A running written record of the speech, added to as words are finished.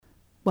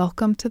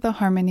Welcome to the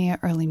Harmonia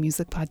Early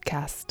Music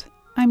Podcast.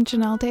 I'm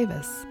Janelle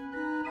Davis.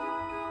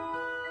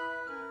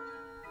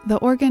 The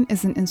organ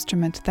is an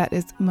instrument that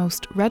is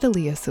most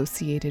readily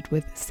associated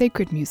with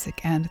sacred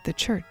music and the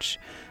church.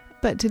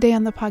 But today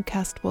on the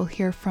podcast, we'll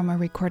hear from a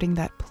recording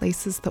that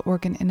places the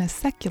organ in a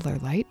secular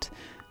light,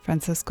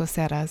 Francisco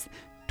Serra's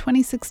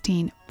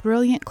 2016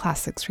 Brilliant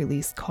Classics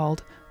release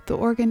called The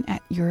Organ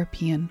at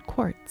European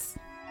Courts.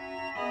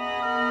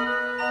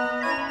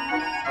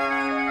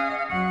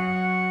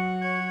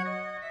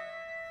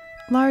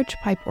 Large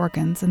pipe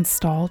organs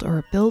installed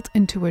or built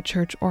into a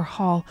church or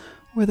hall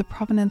were the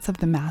provenance of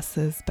the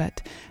masses,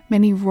 but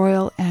many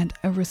royal and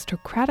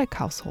aristocratic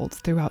households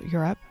throughout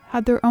Europe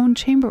had their own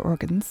chamber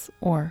organs,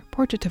 or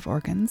portative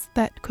organs,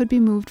 that could be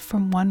moved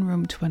from one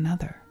room to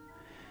another.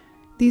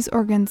 These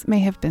organs may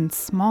have been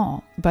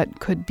small, but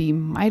could be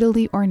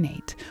mightily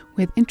ornate,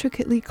 with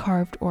intricately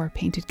carved or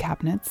painted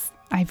cabinets,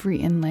 ivory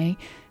inlay,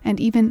 and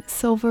even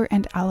silver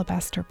and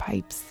alabaster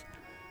pipes.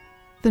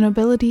 The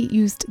nobility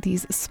used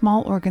these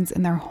small organs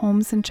in their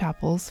homes and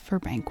chapels for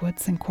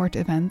banquets and court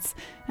events,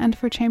 and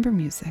for chamber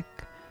music.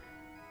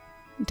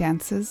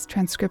 Dances,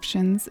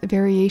 transcriptions,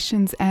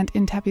 variations, and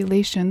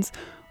intabulations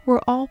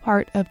were all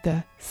part of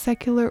the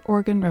secular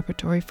organ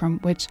repertory from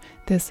which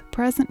this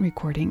present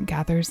recording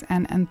gathers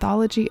an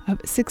anthology of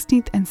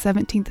 16th and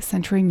 17th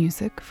century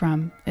music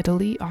from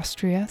Italy,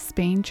 Austria,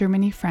 Spain,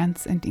 Germany,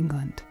 France, and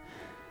England.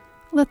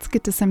 Let's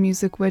get to some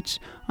music which,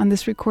 on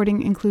this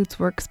recording, includes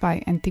works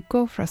by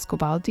Enrico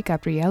Frescobaldi,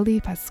 Gabriele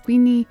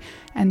Pasquini,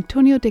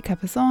 Antonio de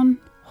Cabezon,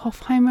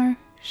 Hofheimer,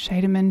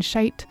 Scheidemann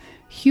Scheidt,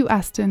 Hugh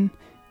Aston,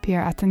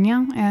 Pierre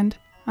Attignan, and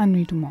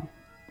Henri Dumont.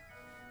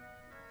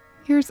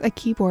 Here's a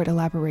keyboard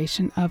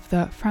elaboration of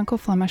the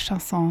Franco-Flemish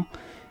chanson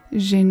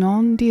Je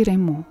non dirai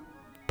mot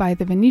by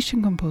the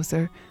Venetian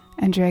composer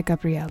Andrea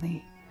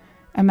Gabrieli.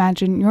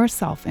 Imagine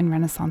yourself in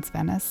Renaissance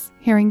Venice,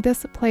 hearing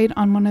this played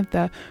on one of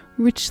the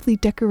richly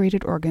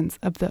decorated organs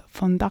of the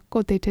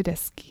Fondaco dei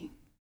Tedeschi.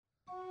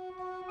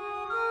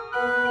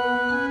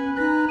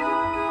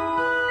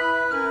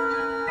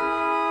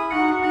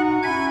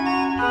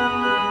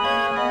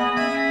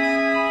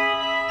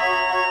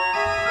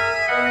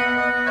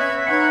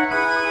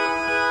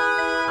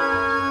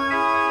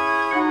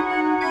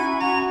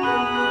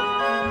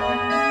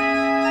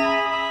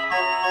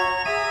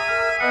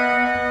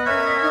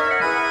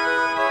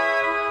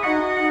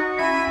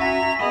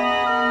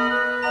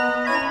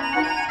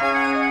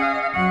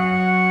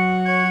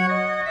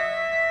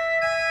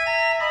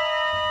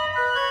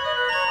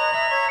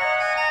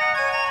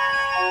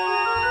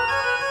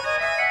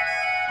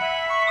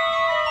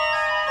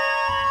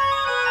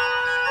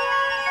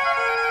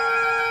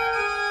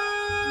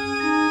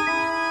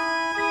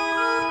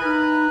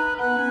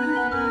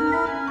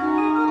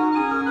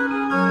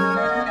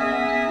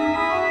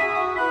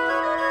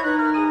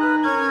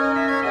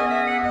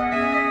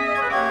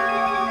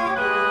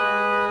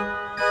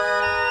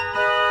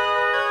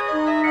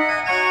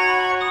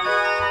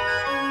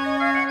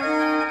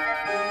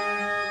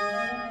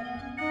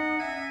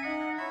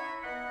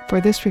 For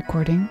this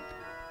recording,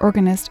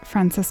 organist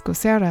Francisco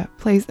Serra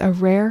plays a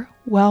rare,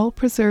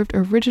 well-preserved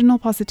original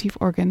positive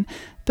organ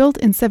built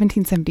in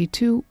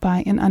 1772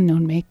 by an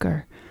unknown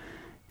maker.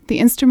 The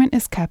instrument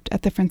is kept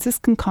at the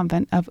Franciscan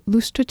convent of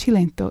Lustra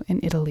Cilento in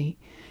Italy.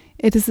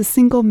 It is a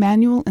single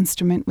manual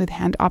instrument with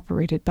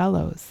hand-operated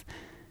bellows.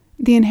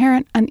 The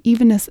inherent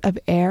unevenness of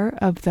air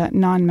of the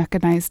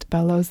non-mechanized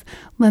bellows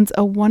lends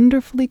a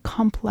wonderfully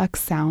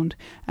complex sound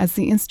as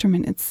the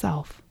instrument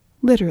itself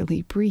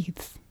literally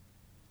breathes.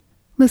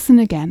 Listen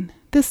again,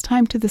 this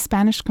time to the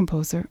Spanish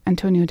composer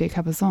Antonio de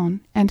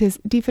Cabezon and his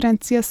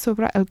Diferencias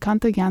sobre el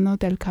canto llano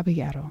del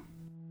caballero.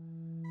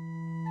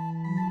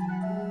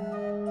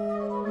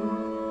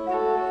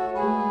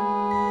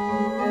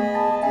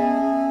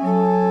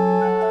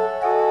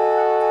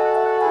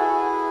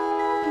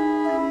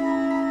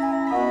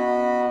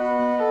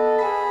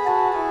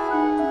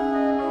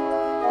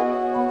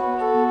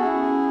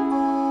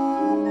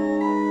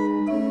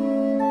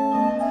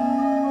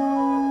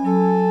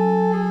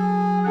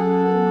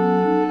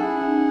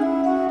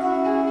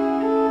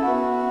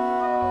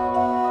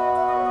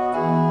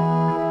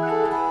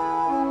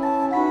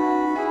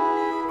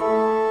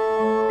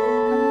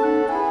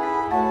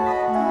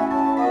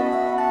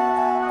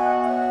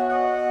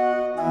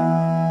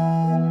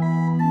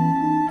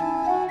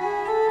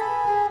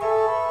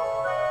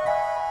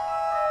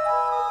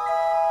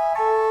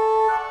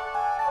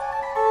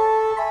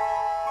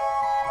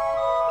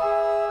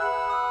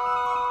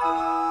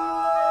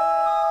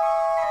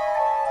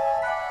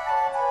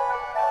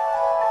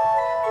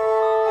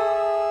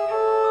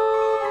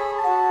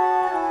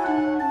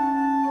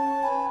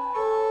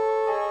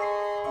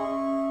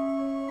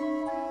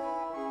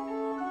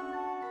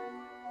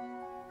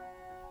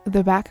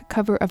 The back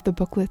cover of the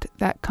booklet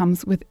that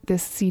comes with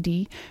this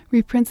CD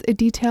reprints a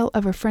detail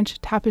of a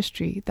French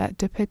tapestry that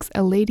depicts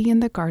a lady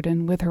in the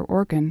garden with her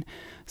organ,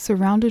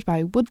 surrounded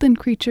by woodland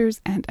creatures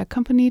and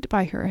accompanied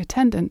by her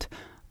attendant,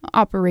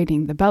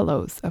 operating the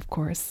bellows, of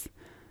course.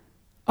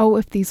 Oh,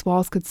 if these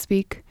walls could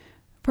speak,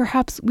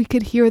 Perhaps we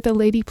could hear the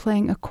lady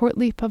playing a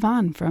courtly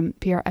pavane from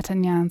Pierre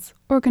Etagnan's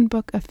Organ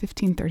Book of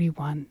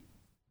 1531.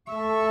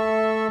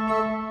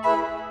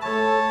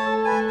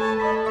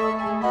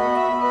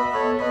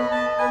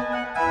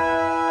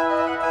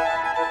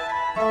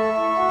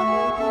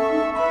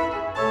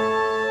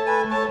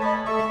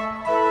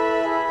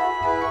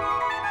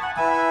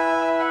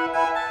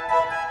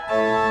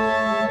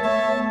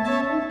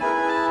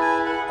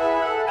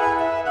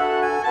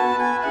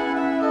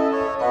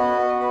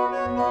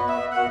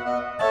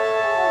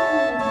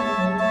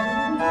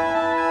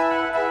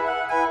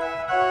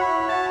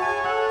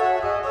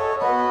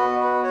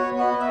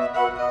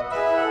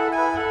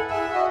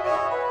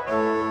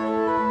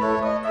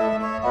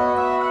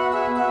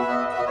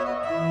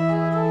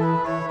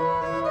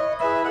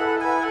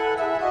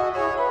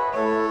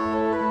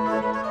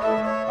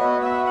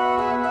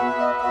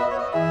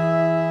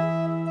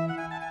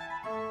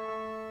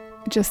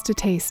 Just a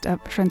taste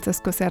of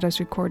Francesco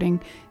Serra's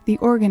recording, The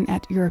Organ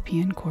at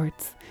European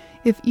Courts.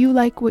 If you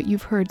like what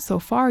you've heard so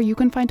far, you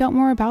can find out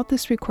more about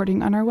this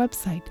recording on our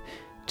website.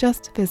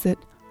 Just visit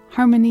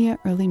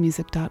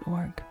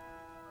harmoniaearlymusic.org.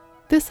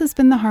 This has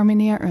been the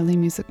Harmonia Early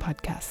Music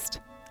Podcast.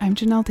 I'm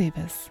Janelle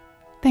Davis.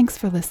 Thanks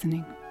for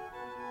listening.